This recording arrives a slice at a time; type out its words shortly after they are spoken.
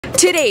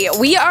Today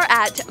we are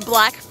at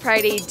Black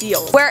Friday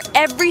deal where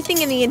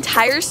everything in the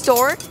entire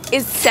store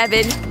is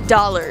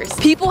 $7.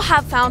 People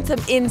have found some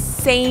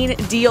insane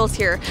deals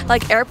here,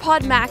 like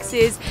AirPod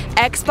Maxes,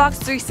 Xbox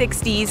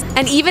 360s,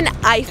 and even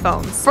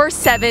iPhones for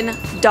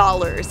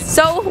 $7.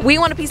 So we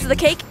want a piece of the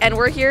cake and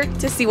we're here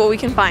to see what we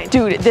can find.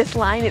 Dude, this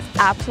line is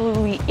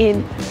absolutely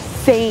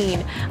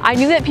insane. I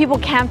knew that people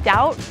camped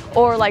out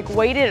or like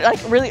waited like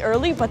really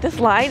early, but this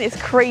line is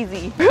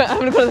crazy. I'm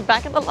gonna go to the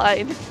back of the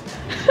line.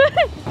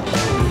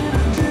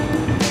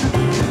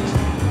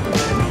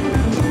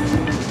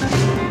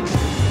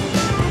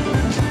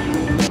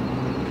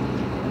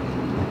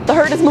 The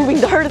herd is moving,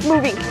 the herd is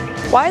moving.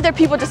 Why are there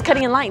people just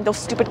cutting in line? Those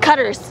stupid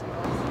cutters.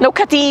 No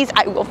cutties,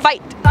 I will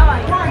fight.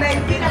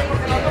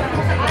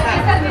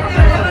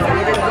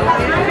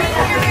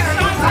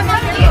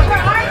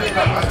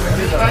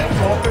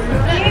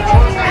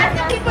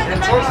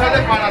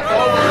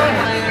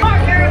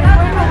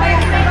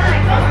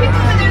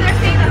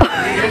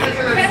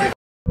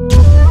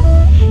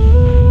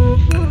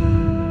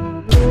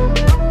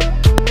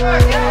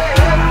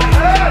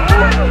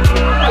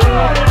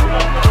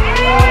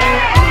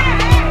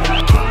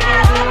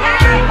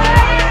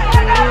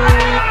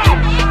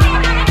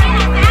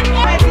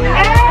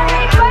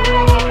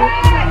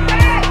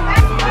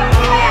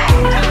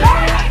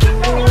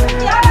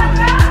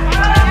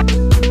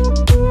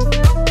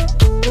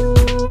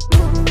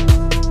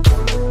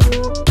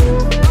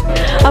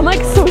 I'm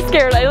like so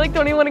scared. I like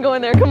don't even want to go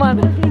in there. Come on.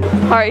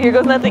 All right, here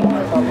goes nothing.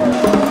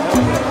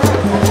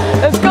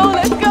 Let's go,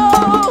 let's go.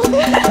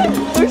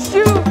 Oh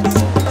shoot.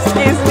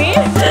 Excuse me.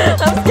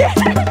 I'm scared.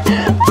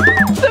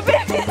 The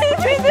baby,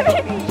 the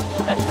baby.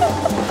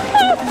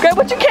 Grab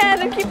what you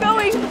can and keep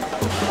going.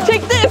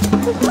 Take this,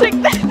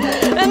 and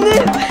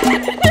this.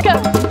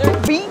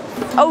 There's beets.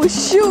 Oh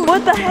shoot,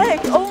 what the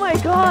heck? Oh my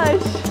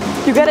gosh.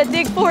 You gotta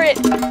dig for it.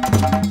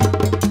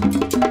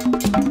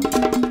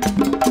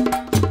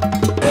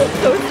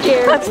 So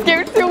scared. I'm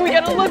scared too. We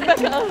gotta look,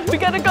 Becca. We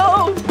gotta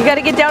go. We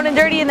gotta get down and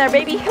dirty in there,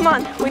 baby. Come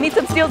on. We need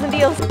some steals and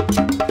deals.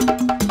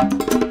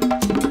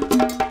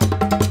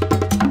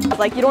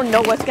 Like, you don't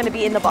know what's gonna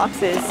be in the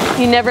boxes.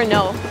 You never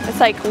know. It's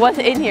like, what's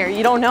in here?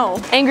 You don't know.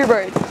 Angry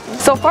Birds.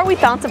 So far, we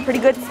found some pretty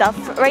good stuff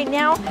right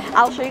now.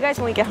 I'll show you guys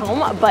when we get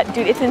home, but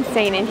dude, it's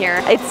insane in here.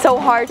 It's so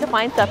hard to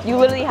find stuff. You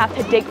literally have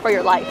to dig for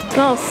your life. It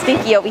smells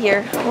stinky over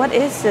here. What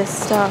is this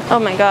stuff? Oh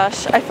my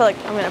gosh, I feel like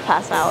I'm gonna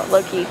pass out,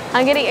 low-key.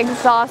 I'm getting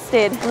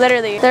exhausted,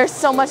 literally. There's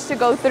so much to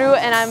go through,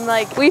 and I'm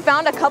like, we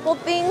found a couple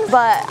things,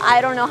 but I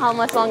don't know how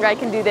much longer I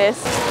can do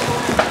this.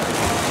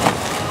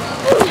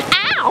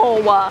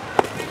 Ow!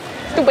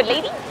 Stupid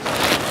lady.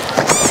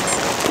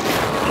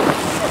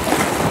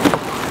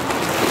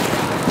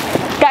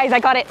 Guys, I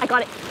got it.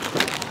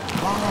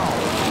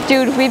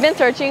 Dude, we've been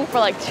searching for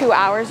like 2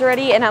 hours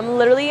already and I'm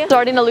literally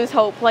starting to lose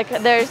hope. Like I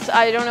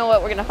don't know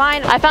what we're gonna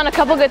find. I found a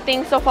couple good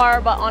things so far,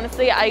 but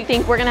honestly, I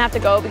think we're gonna have to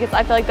go because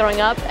I feel like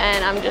throwing up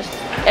and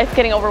it's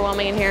getting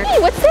overwhelming in here. Hey,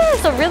 what's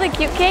this? A really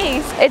cute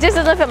case. It just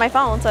doesn't fit my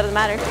phone, so it doesn't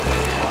matter.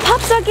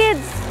 Pop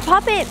sockets,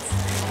 pop it.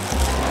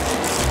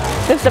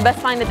 This is the best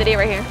find of the day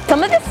right here.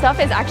 Some of this stuff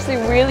is actually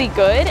really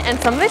good and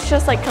some of it's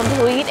just like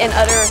complete and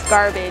utter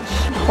garbage.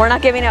 We're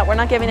not giving up, we're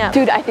not giving up.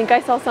 Dude, I think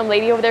I saw some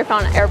lady over there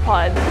found an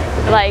AirPod.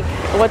 Like,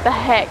 what the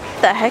heck?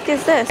 The heck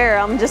is this? Here,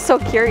 I'm just so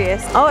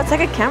curious. Oh, it's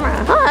like a camera.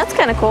 Oh, that's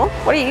kind of cool.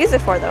 What do you use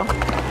it for though?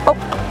 Oh,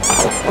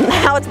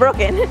 now it's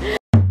broken.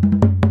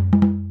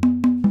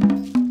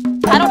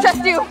 I don't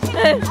trust you.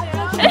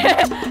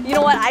 You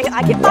know what?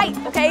 I can fight,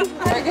 okay?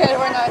 We're good,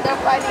 we're not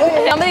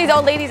fighting. Some of these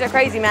old ladies are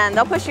crazy, man.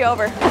 They'll push you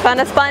over. I found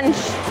a sponge.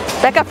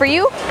 Becca, for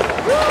you?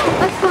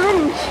 A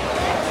sponge.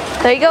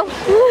 There you go.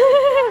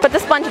 Put the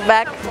sponge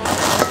back.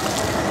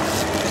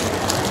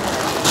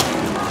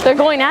 They're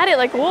going at it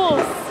like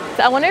wolves.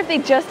 I wonder if they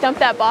just dumped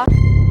that box.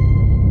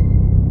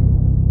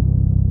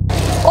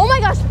 Oh my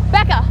gosh,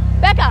 Becca,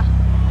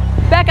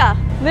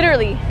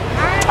 literally.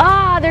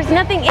 Ah, there's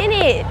nothing in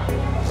it.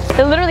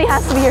 It literally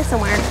has to be here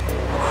somewhere.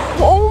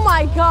 Oh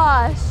my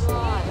gosh.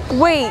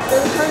 Wait.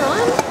 Does it turn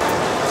on?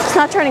 It's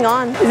not turning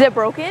on. Is it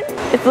broken?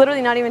 It's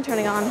literally not even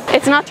turning on.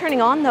 It's not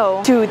turning on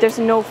though. Dude, there's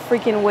no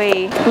freaking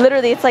way.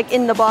 Literally, it's like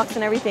in the box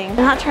and everything. It's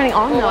not turning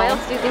on though. Why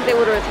else do you think they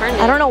would have returned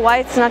it? I don't know why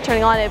it's not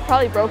turning on. It's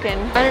probably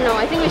broken. I don't know.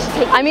 I think we should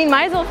take it. I mean,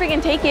 might as well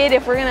freaking take it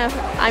if we're gonna,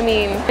 I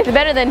mean, it's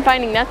better than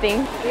finding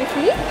nothing. You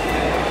see?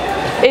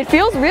 It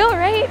feels real,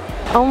 right?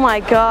 Oh my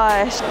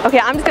gosh. Okay,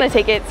 I'm just gonna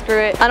take it, screw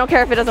it. I don't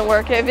care if it doesn't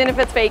work. Even if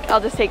it's fake,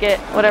 I'll just take it,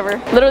 whatever.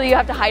 Literally, you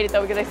have to hide it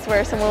though, because I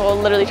swear someone will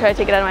literally try to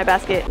take it out of my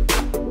basket.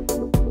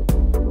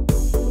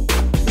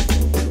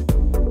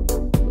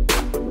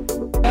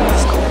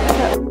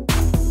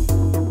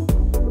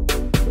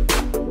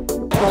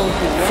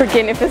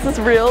 Freaking, if this is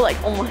real, like,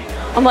 oh my,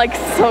 I'm like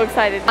so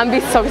excited. I'm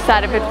gonna be so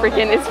sad if it's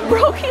freaking, it's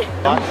broken.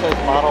 Box says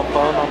model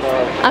phone on the...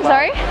 I'm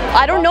sorry?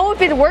 I don't know if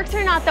it works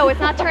or not though. It's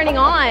not turning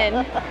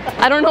on.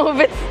 I don't know if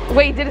it's,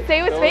 wait, did it say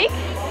it was fake?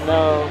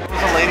 No. It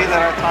was a lady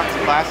that I talked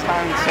to last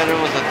time and said it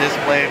was a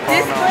display phone.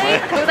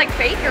 Display? It was like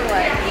fake or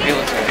what? It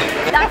was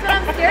fake. That's what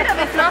I'm scared of.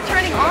 It's not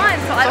turning on,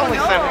 so I don't know.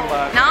 It's only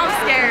 $7. Now I'm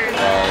scared.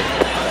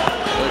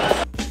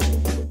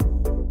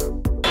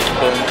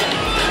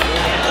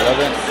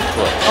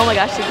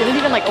 gosh, they didn't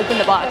even like open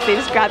the box. They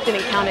just grabbed it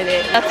and counted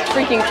it. That's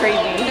freaking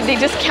crazy. They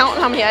just count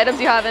how many items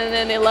you have and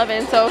then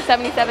 11, so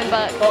 77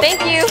 bucks.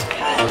 Thank you.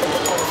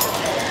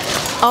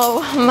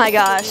 Oh my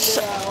gosh.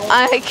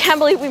 I can't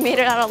believe we made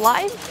it out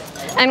alive.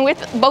 And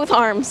with both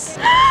arms.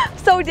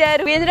 So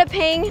dead. We ended up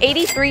paying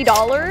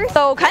 $83,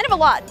 so kind of a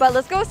lot, but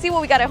let's go see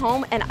what we got at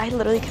home. And I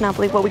literally cannot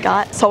believe what we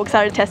got. So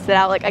excited to test it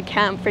out. Like, I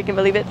can't freaking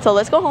believe it. So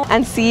let's go home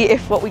and see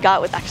if what we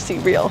got was actually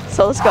real.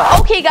 So let's go.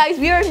 Okay guys,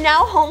 we are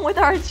now home with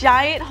our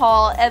giant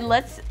haul and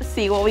let's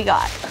see what we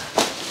got.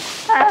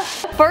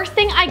 First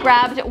thing I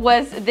grabbed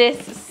was this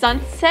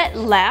sunset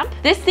lamp.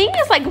 This thing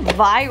is like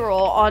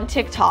viral on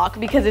TikTok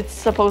because it's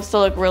supposed to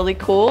look really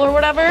cool or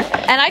whatever.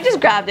 And I just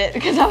grabbed it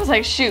because I was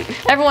like, shoot,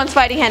 everyone's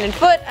fighting hand and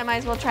foot. I might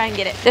as well try and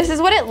get it. This is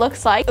what it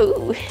looks like.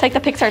 Ooh, it's like the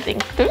Pixar thing.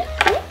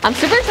 I'm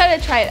super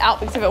excited to try it out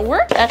because if it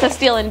works, that's a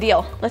steal and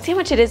deal. Let's see how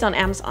much it is on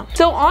Amazon.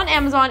 So on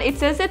Amazon, it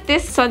says that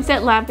this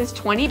sunset lamp is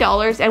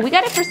 $20 and we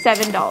got it for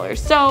 $7.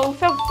 So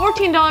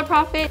 $14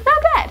 profit,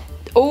 not bad.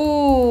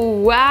 Oh,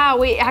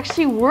 wow, it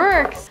actually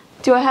works.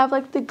 Do I have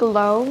like the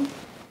glow?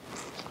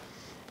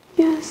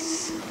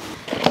 Yes.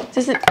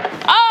 Does it,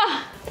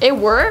 it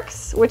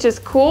works, which is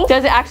cool.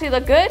 Does it actually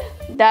look good?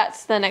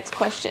 That's the next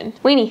question.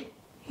 Weenie,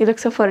 you look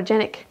so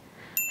photogenic.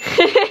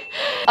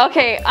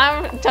 Okay,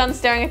 I'm done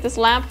staring at this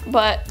lamp,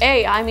 but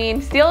hey, I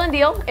mean, steal and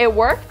deal, it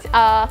worked.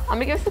 I'm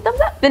gonna give this a thumbs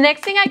up. The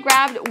next thing I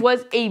grabbed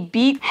was a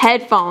Beats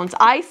headphones.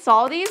 I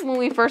saw these when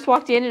we first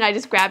walked in and I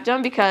just grabbed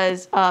them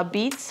because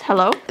Beats,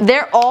 hello.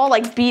 They're all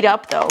like beat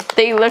up though.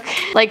 They look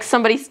like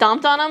somebody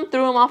stomped on them,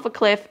 threw them off a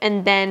cliff,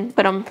 and then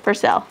put them for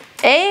sale.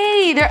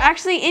 Hey, they're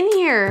actually in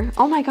here.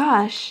 Oh my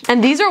gosh.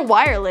 And these are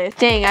wireless.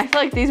 Dang, I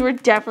feel like these were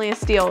definitely a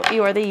steal.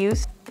 Ew, are they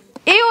used?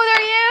 Ew,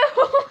 they're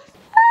used.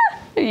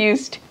 They're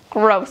used.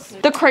 Gross.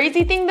 The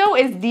crazy thing though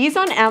is these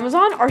on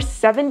Amazon are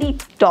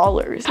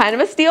 $70. Kind of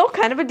a steal,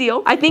 kind of a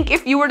deal. I think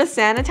if you were to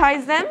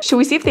sanitize them, should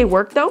we see if they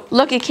work though?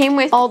 Look, it came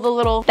with all the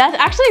little, that's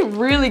actually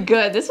really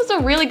good. This was a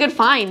really good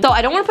find. So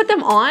I don't want to put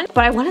them on,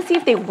 but I want to see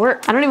if they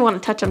work. I don't even want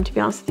to touch them to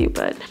be honest with you,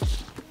 but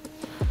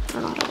I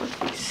don't know how to work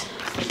these.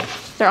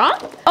 They're on?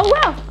 Oh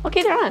wow,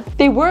 okay, they're on.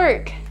 They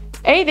work.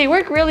 Hey, they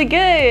work really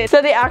good.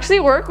 So they actually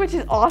work, which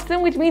is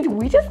awesome, which means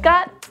we just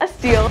got a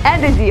steal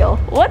and a deal.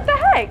 What the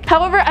heck?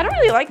 However, I don't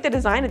really like the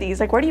design of these.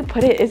 Like, where do you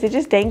put it? Is it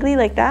just dangly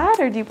like that?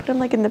 Or do you put them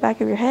like in the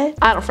back of your head?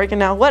 I don't freaking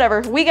know. Whatever.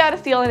 We got a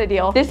steal and a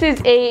deal. This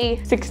is a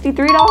 $63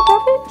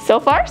 profit. So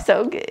far,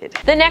 so good.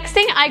 The next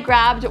thing I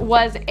grabbed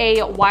was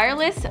a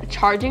wireless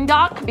charging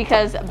dock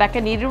because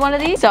Becca needed one of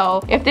these.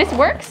 So if this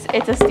works,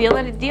 it's a steal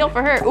and a deal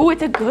for her. Ooh,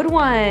 it's a good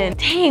one.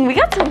 Dang, we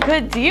got some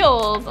good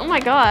deals. Oh my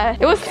God.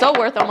 It was so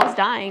worth almost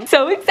dying.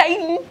 So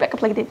exciting. Becca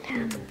plugged it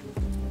in.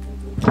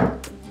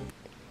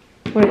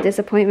 What a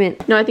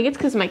disappointment. No, I think it's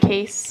because of my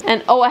case.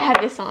 And oh, I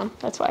had this on.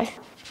 That's why.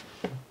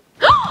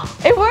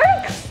 It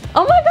works.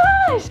 Oh my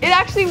gosh. It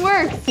actually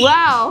works.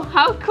 Wow.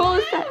 How cool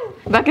is that?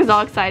 Becca's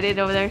all excited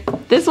over there.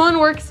 This one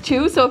works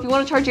too. So if you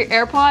want to charge your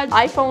AirPods,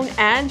 iPhone,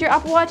 and your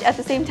Apple Watch at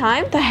the same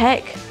time, the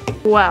heck?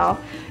 Wow.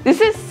 This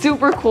is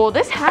super cool.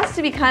 This has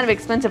to be kind of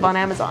expensive on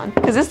Amazon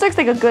because this looks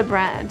like a good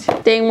brand.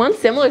 Dang, one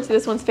similar to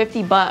this one's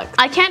 50 bucks.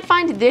 I can't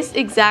find this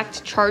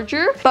exact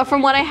charger, but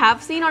from what I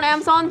have seen on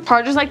Amazon,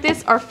 chargers like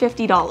this are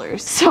 $50.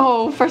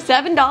 So for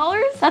 $7,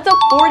 that's a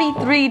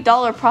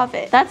 $43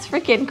 profit. That's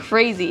freaking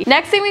crazy.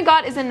 Next thing we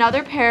got is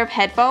another pair of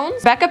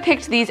headphones. Becca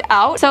picked these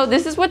out. So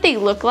this is what they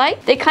look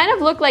like. They kind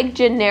of look like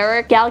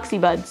generic Galaxy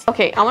Buds.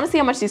 Okay, I want to see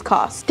how much these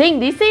cost. Dang,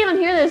 these say on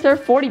here that they're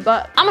 40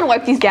 bucks. I'm gonna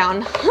wipe these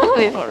down.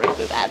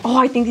 Oh,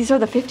 I think these are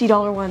the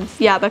 $50 ones.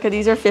 Yeah, Becca,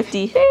 these are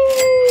 50.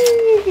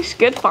 Sheesh,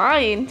 good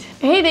find.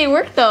 Hey, they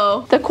work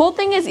though. The cool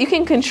thing is you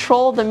can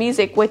control the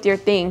music with your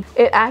thing.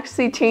 It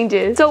actually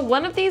changes. So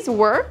one of these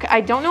work. I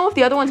don't know if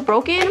the other one's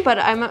broken, but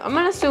I'm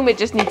gonna assume it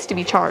just needs to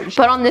be charged.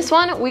 But on this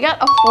one, we got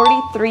a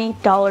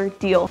 $43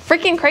 deal.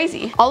 Freaking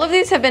crazy. All of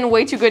these have been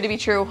way too good to be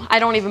true. I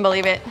don't even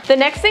believe it. The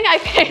next thing I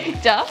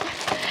picked up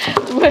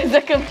was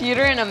a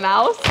computer and a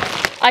mouse.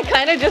 I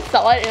kind of just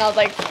saw it and I was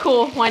like,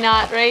 cool, why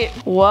not, right?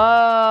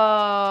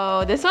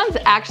 Whoa, this one's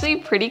actually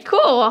pretty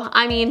cool.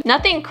 I mean,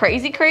 nothing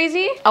crazy.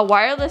 A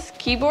wireless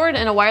keyboard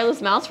and a wireless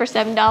mouse for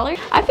 $7.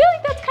 I feel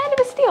like that's kind of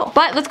a steal.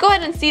 But let's go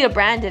ahead and see the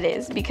brand it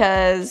is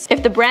because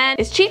if the brand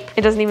is cheap,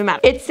 it doesn't even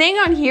matter. It's saying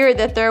on here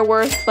that they're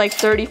worth like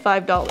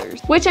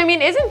 $35, which I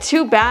mean, isn't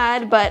too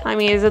bad, but I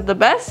mean, is it the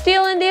best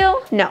steal and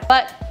deal? No,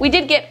 but we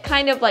did get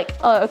kind of like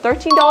a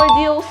 $13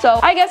 deal,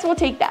 so I guess we'll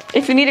take that.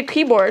 If you need a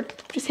keyboard,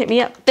 just hit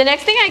me up. The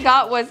next thing I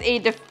got was a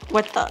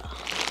what the?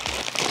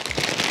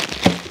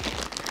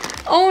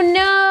 Oh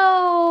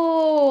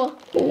no!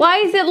 Why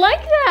is it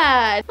like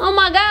that? Oh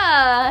my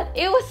God,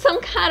 it was some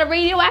kind of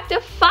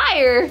radioactive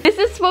fire. This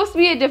is supposed to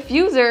be a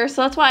diffuser,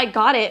 so that's why I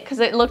got it, because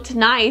it looked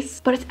nice,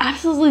 but it's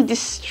absolutely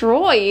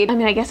destroyed. I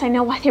mean, I guess I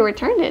know why they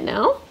returned it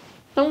now.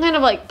 some kind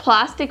of like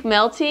plastic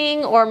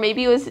melting, or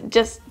maybe it was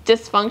just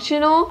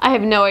dysfunctional. I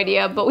have no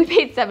idea, but we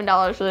paid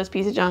 $7 for this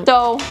piece of junk.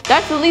 So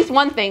that's at least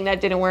one thing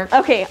that didn't work.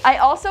 Okay, I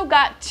also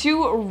got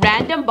 2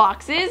 random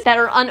boxes that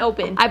are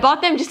unopened. I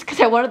bought them just because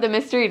I wanted the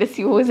mystery to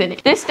see what was in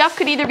it. This stuff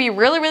could either be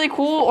really, really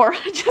cool or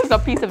just a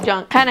piece of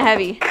junk. Kind of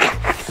heavy.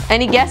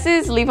 Any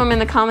guesses? Leave them in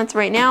the comments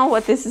right now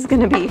what this is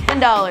gonna be.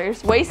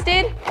 $10.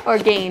 Wasted or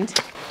gained?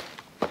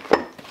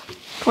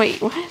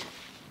 Wait, what?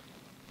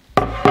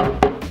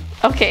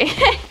 Okay.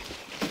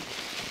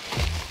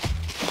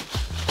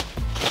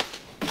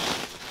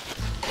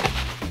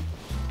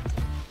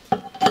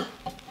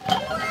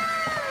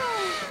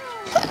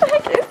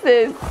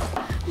 This?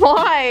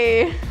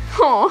 Why?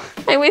 Oh,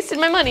 I wasted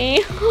my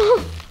money.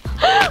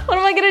 What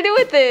am I gonna do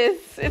with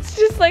this? It's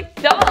just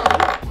like dumb.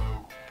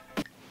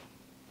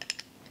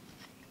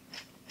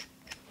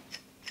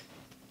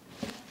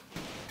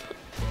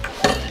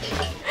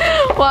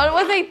 What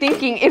was I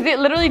thinking? Is it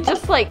literally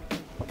just like,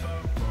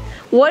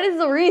 what is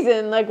the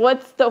reason? Like,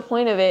 what's the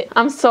point of it?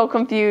 I'm so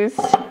confused.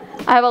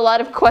 I have a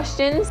lot of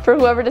questions for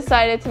whoever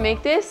decided to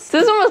make this.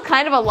 This one was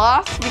kind of a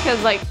loss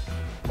because like,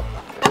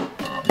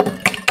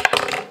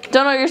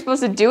 don't know what you're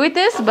supposed to do with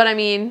this, but I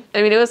mean,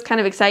 it was kind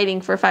of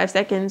exciting for 5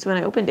 seconds when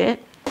I opened it.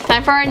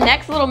 Time for our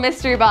next little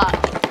mystery box.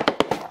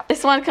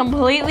 This one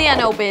completely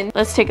unopened.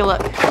 Let's take a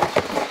look.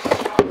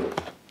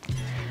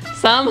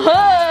 Some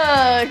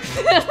hooks.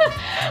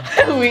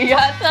 We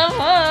got some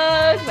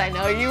hooks. I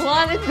know you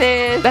wanted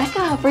this.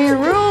 Becca, for your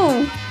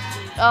room.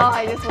 Oh,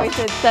 I just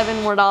wasted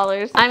 $7 more.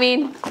 I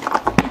mean,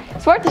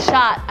 it's worth a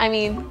shot. I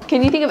mean,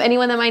 can you think of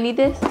anyone that might need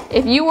this?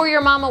 If you or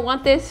your mama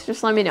want this,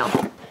 just let me know.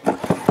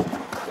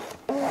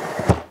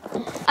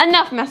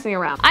 Enough messing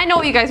around. I know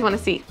what you guys want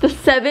to see. The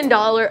 $7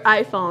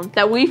 iPhone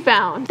that we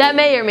found that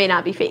may or may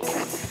not be fake.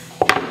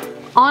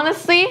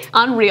 Honestly,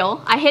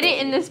 unreal. I hid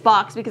it in this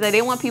box because I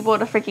didn't want people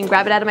to freaking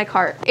grab it out of my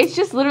cart. It's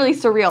just literally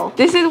surreal.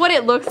 This is what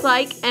it looks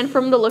like, and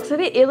from the looks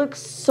of it, it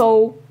looks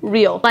so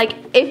real. Like,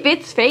 if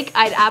it's fake,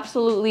 I'd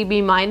absolutely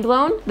be mind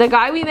blown. The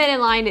guy we met in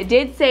line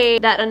did say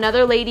that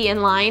another lady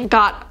in line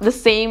got the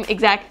same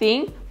exact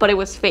thing, but it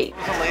was fake.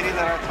 There was a lady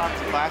that I talked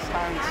to last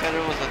time said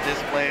it was a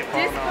display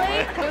phone.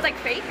 Display? It was like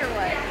fake or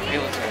what? It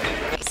was fake.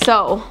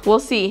 So we'll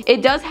see.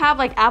 It does have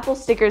like Apple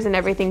stickers and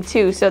everything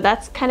too, so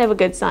that's kind of a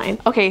good sign.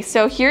 Okay,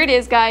 so here it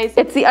is, guys.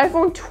 It's the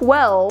iPhone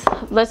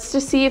 12. Let's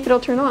just see if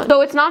it'll turn on.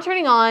 So it's not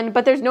turning on,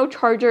 but there's no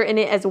charger in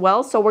it as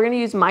well, so we're gonna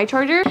use my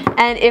charger.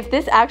 And if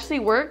this actually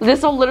works,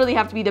 this will literally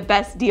have to be the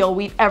best deal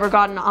we've ever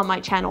gotten on my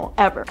channel,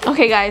 ever.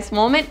 Okay guys,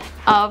 moment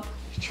of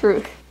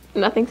truth.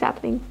 Nothing's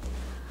happening.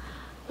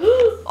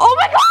 Oh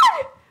my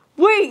God!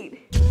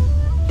 Wait,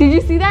 did you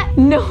see that?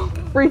 No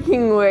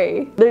freaking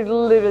way. There's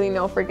literally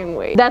no freaking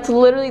way. That's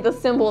literally the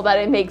symbol that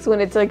it makes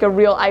when it's like a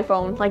real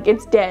iPhone. Like,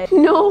 it's dead.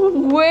 No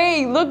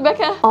way. Look,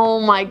 Becca.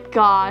 Oh my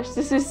gosh.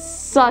 This is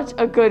such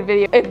a good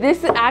video. If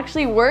this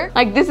actually worked,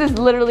 like, this is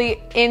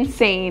literally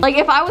insane. Like,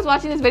 if I was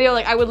watching this video,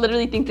 like, I would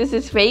literally think this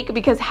is fake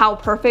because how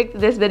perfect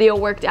this video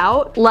worked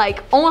out.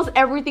 Like, almost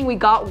everything we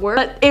got worked.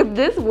 But if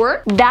this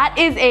worked, that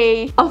is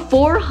a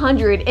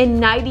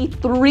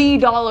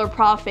 $493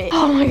 profit.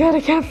 Oh my God, I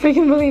can't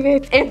freaking believe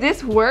it. If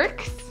this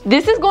works,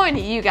 this is going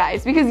to you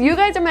guys because you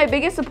guys are my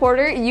biggest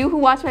supporter. You who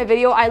watch my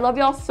video, I love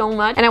y'all so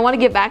much and I want to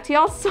give back to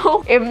y'all.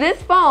 So if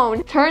this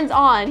phone turns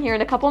on here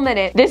in a couple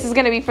minutes, this is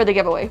going to be for the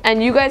giveaway.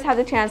 And you guys have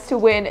the chance to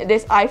win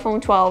this iPhone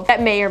 12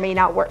 that may or may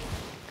not work.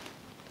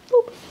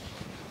 Boop.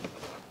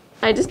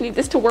 I just need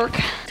this to work.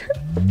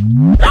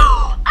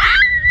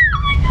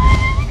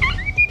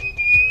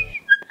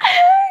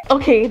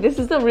 Okay, this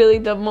is really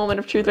the moment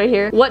of truth right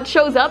here. What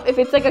shows up, if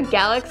it's like a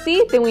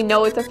Galaxy, then we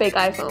know it's a fake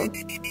iPhone.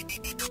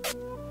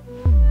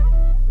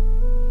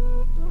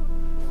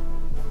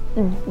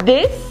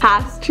 This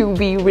has to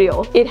be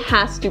real. It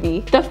has to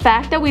be. The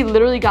fact that we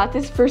literally got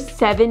this for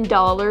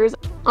 $7,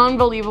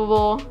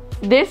 unbelievable.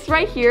 This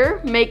right here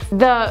makes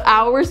the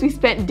hours we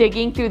spent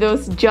digging through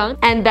those junk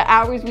and the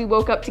hours we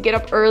woke up to get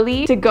up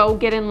early to go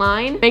get in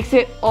line makes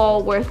it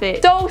all worth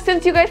it. So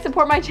since you guys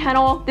support my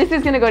channel, this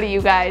is gonna go to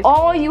you guys.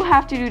 All you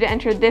have to do to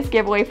enter this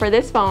giveaway for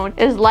this phone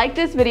is like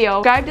this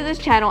video, subscribe to this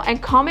channel,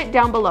 and comment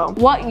down below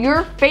what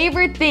your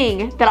favorite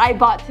thing that I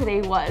bought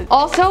today was.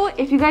 Also,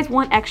 if you guys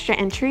want extra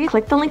entries,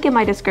 click the link in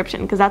my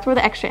description because that's where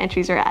the extra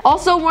entries are at.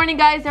 Also, warning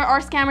guys, there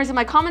are scammers in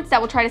my comments that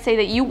will try to say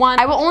that you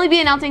won. I will only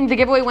be announcing the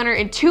giveaway winner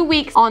in 2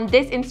 weeks on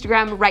this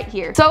Instagram right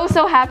here.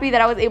 So happy that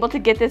I was able to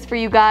get this for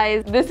you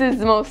guys. This is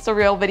the most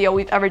surreal video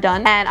we've ever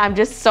done and I'm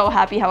just so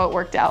happy how it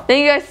worked out.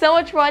 Thank you guys so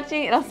much for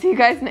watching and I'll see you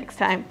guys next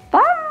time.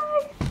 Bye!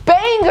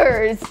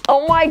 Bangers!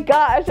 Oh my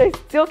gosh, I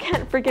still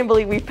can't freaking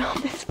believe we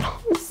found this phone.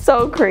 It's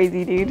so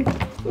crazy, dude.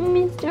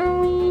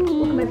 Mr. Weenie.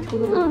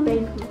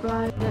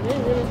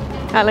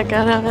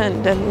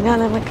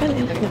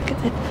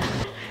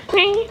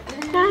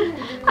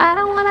 I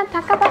don't want to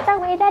talk about the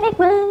way that it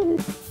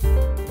was.